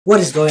What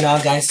is going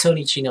on, guys?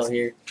 Tonychino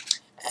here,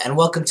 and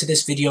welcome to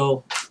this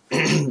video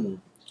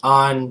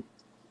on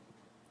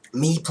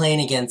me playing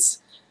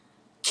against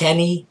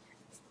Kenny,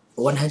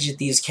 100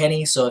 Thieves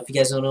Kenny. So if you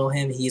guys don't know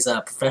him, he's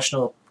a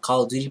professional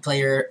Call of Duty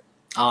player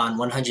on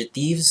 100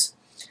 Thieves.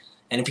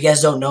 And if you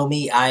guys don't know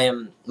me,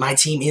 my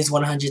team is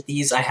 100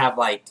 Thieves. I have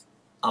like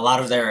a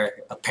lot of their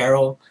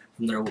apparel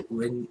from their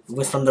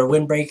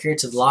windbreaker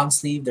to the long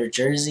sleeve, their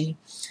jersey.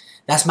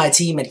 That's my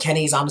team, and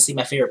Kenny's honestly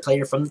my favorite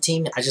player from the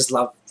team. I just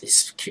love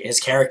his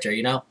character,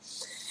 you know?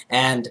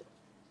 And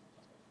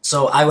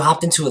so I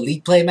hopped into a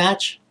league play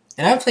match,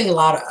 and I've been playing a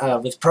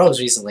lot with pros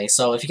recently.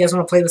 So if you guys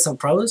want to play with some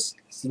pros,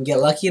 you can get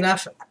lucky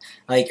enough.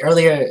 Like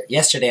earlier,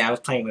 yesterday, I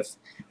was playing with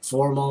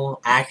Formal,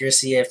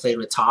 Accuracy. I played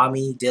with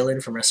Tommy,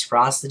 Dylan from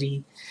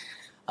Reciprocity,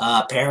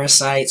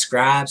 Parasite,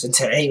 Scraps, and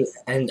today,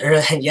 and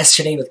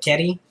yesterday with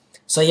Kenny.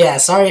 So yeah,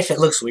 sorry if it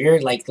looks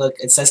weird. Like, look,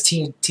 it says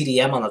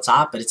TDM on the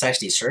top, but it's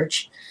actually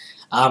search.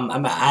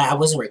 I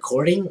wasn't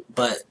recording,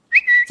 but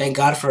thank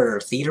God for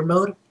theater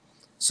mode.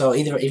 So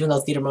even though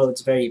theater mode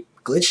is very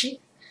glitchy,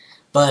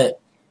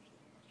 but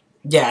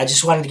yeah, I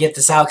just wanted to get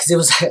this out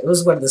because it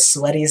was one of the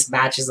sweatiest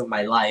matches of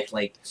my life.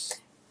 Like,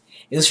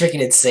 it was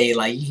freaking insane.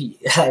 Like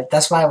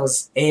that's why I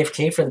was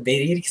AFK for the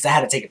beta because I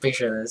had to take a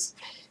picture of this.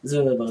 This is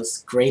one of the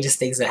most greatest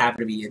things that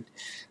happened to me and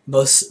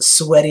most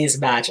sweatiest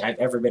match I've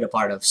ever been a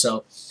part of.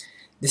 So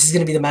this is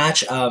gonna be the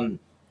match.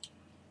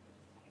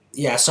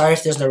 Yeah, sorry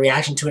if there's no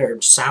reaction to it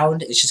or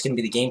sound. It's just going to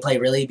be the gameplay,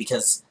 really,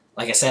 because,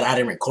 like I said, I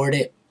didn't record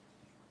it.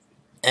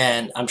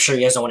 And I'm sure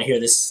you guys don't want to hear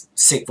this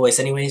sick voice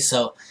anyway,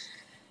 so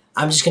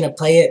I'm just going to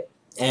play it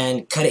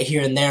and cut it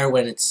here and there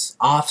when it's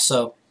off,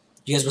 so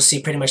you guys will see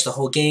pretty much the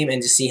whole game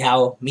and to see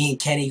how me and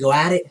Kenny go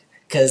at it,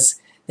 because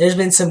there's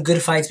been some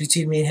good fights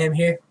between me and him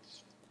here.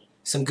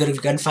 Some good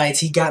gunfights.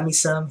 He got me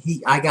some.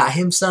 I got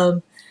him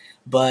some,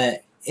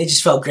 but it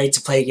just felt great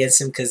to play against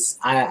him because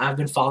I've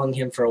been following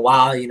him for a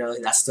while. You know,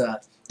 that's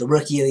the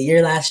Rookie of the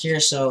Year last year,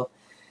 so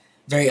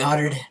very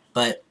honored.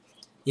 But,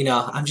 you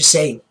know, I'm just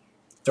saying,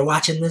 if they're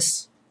watching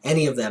this,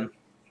 any of them,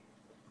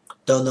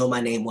 they'll know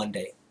my name one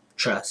day.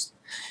 Trust.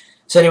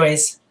 So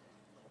anyways,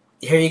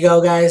 here you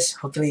go, guys.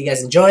 Hopefully you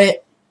guys enjoy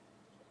it.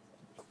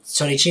 It's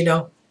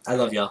Tonychino. I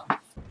love y'all.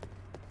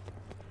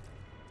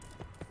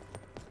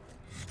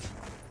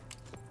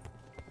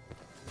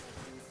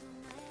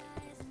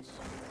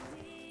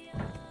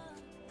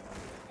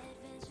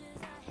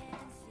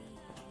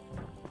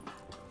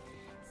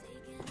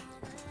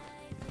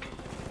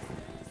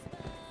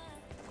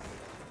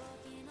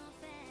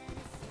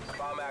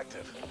 Bomb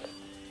active.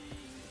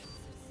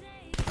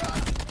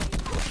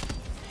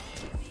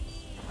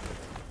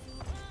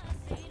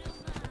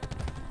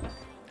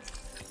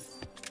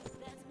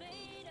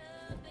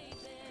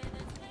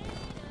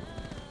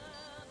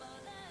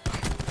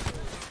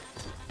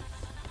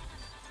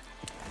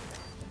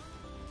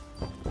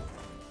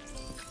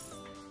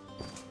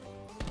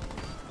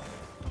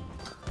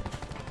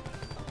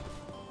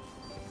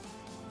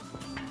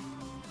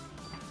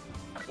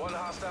 One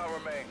hostile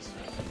remains.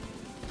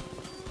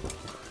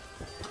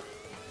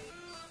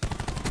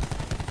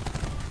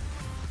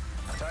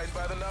 Tightened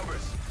by the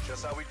numbers,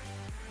 just how we...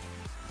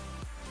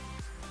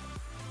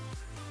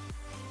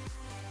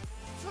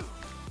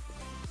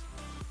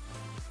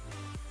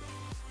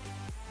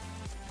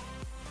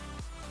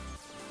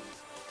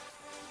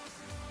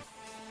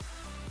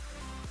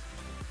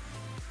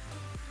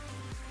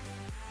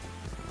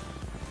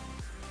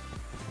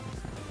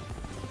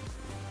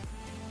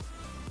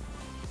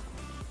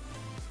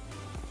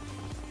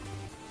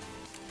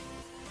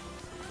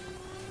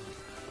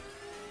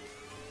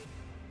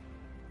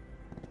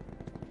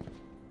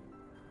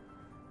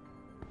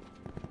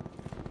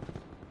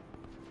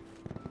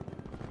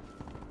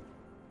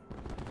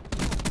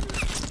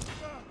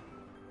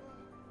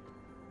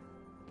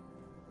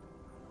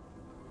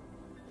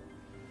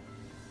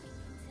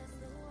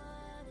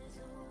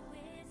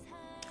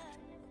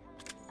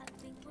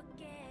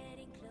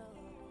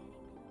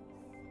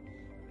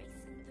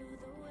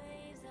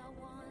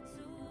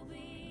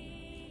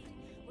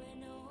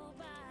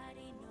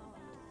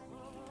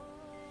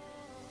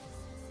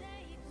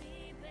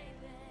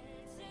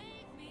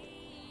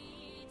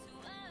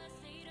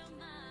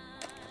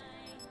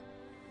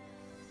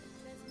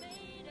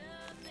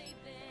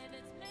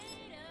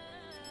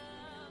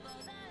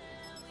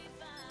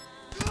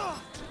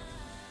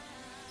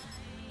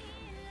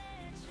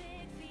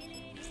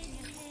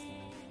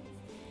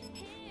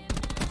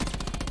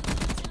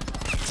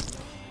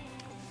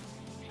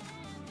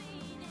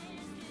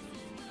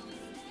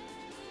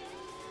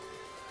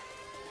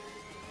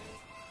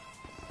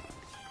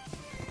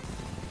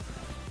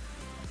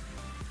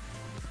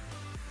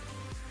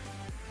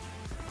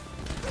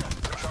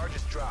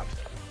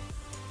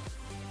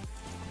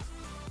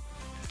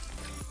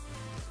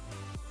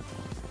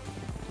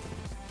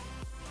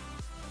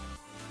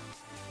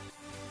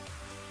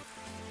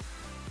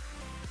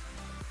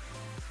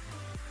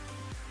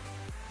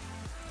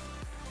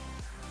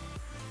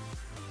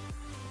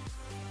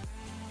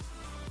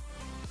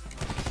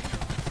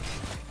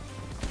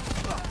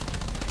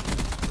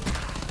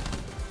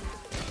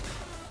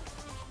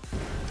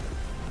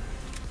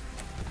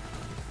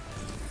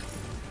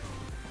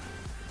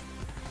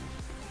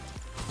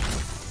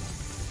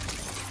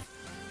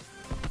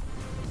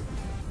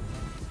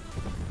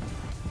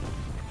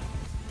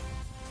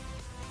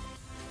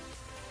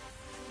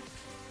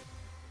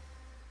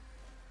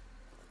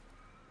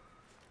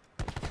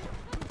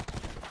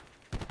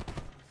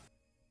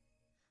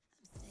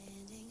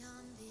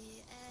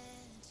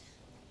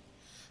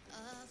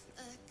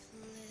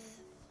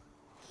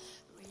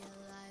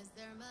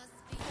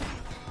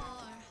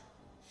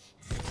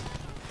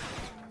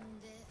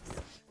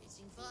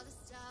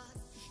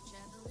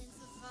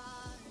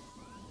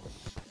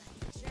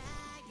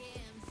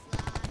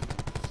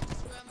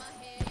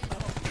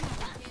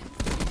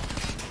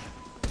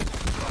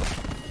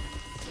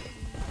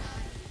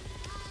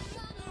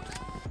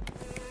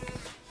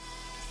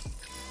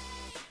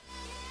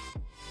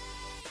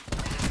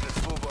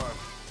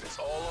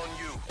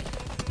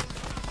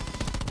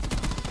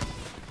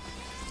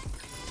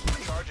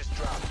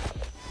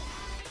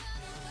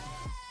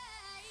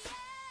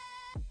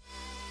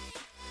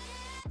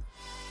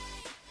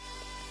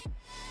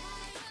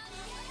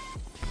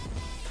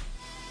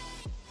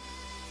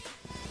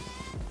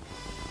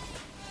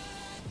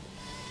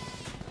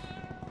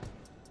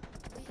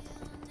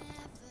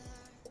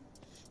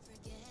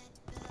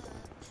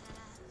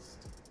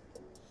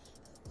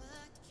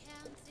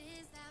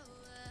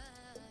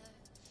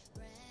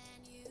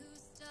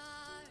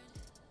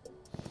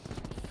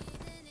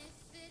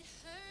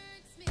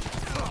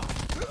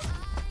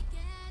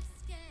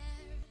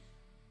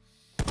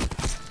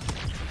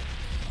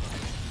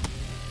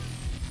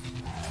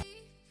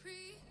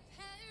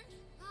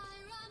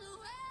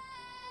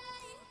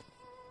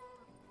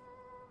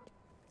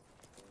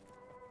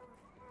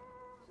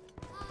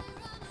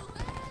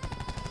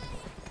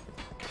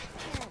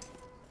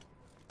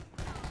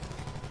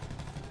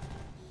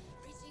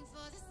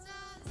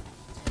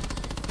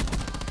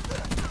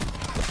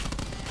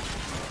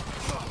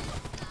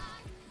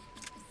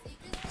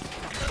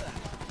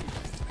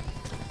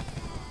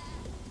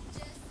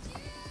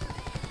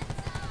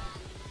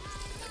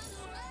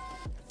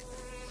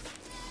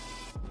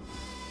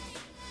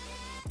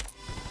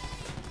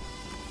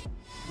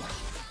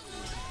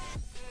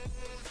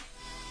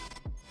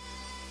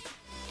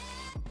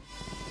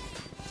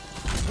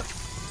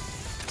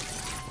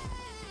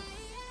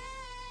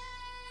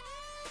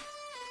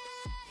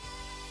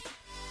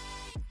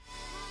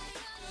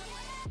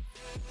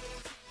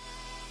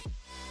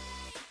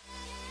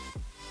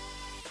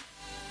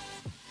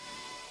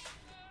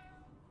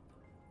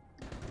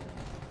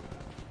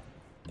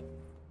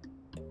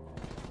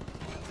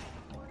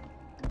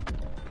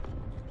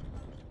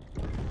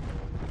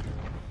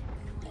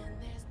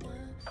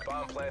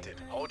 planted.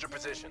 Hold your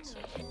positions.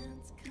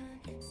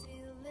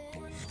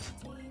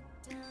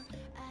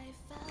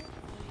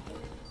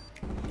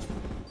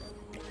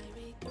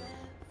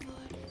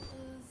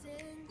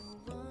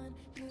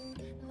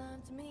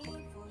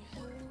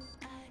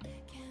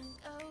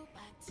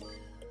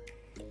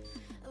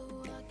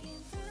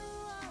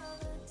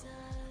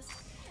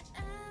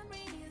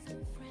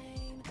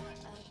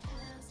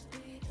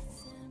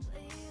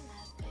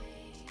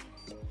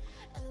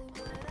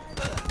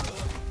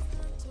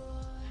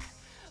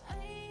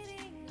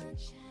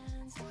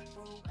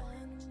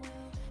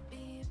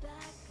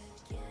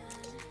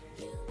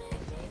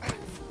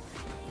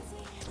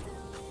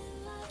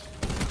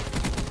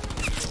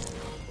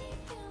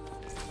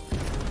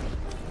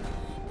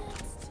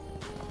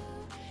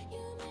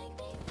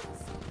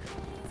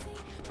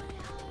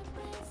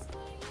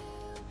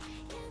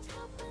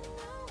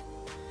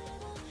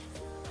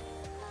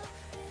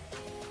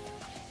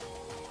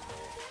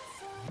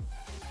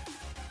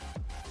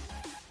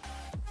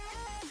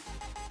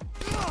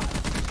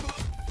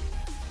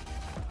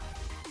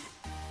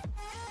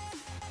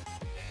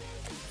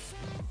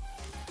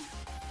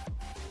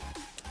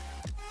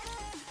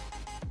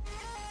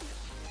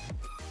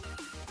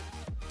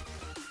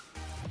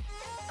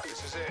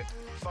 This is it.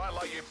 Fight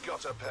like you've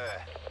got a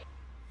pair.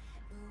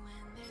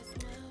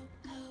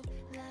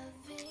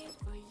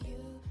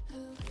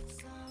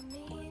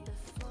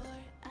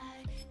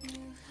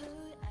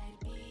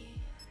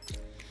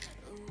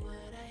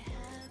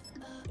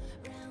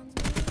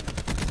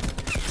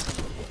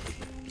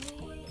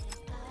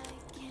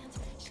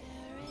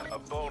 A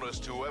bonus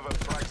to whoever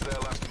frags their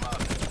last man.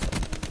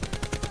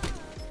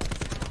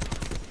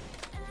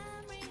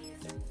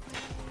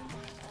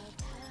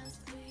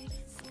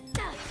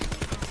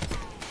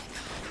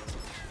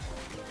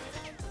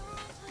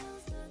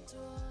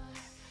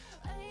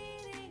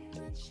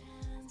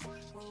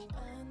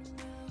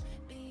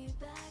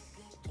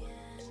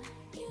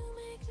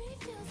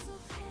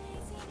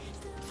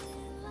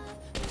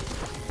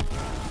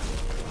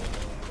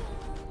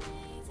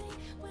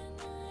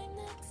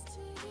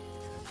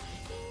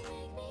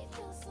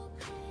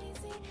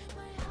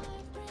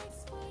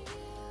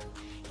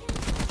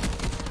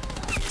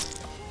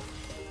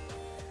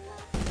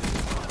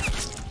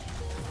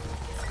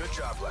 Good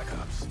job, Black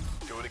Ops.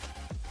 Do it again.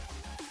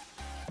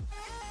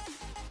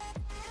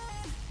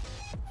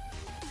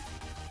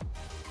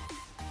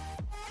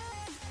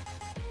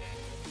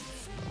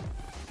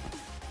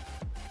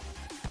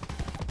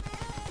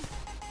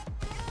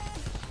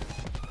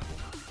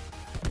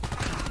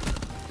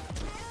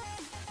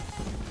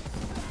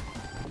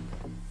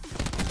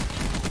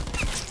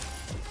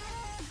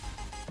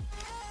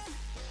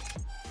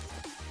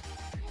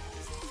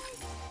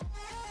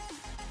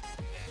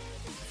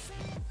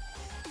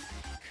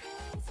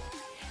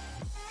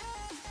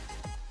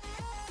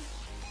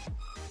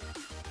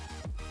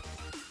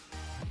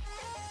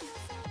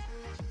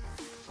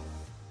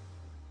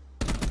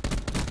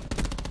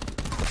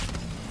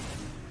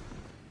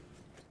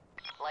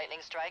 Lightning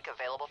strike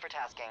available for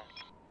tasking.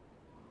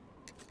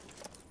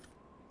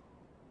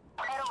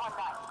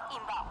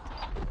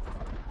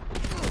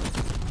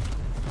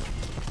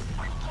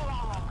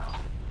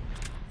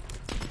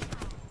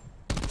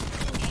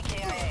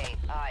 EKIA,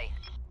 aye.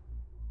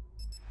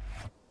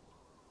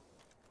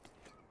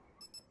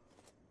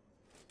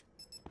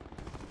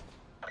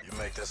 You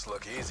make this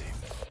look easy.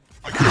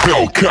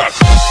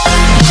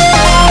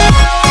 Hellcat!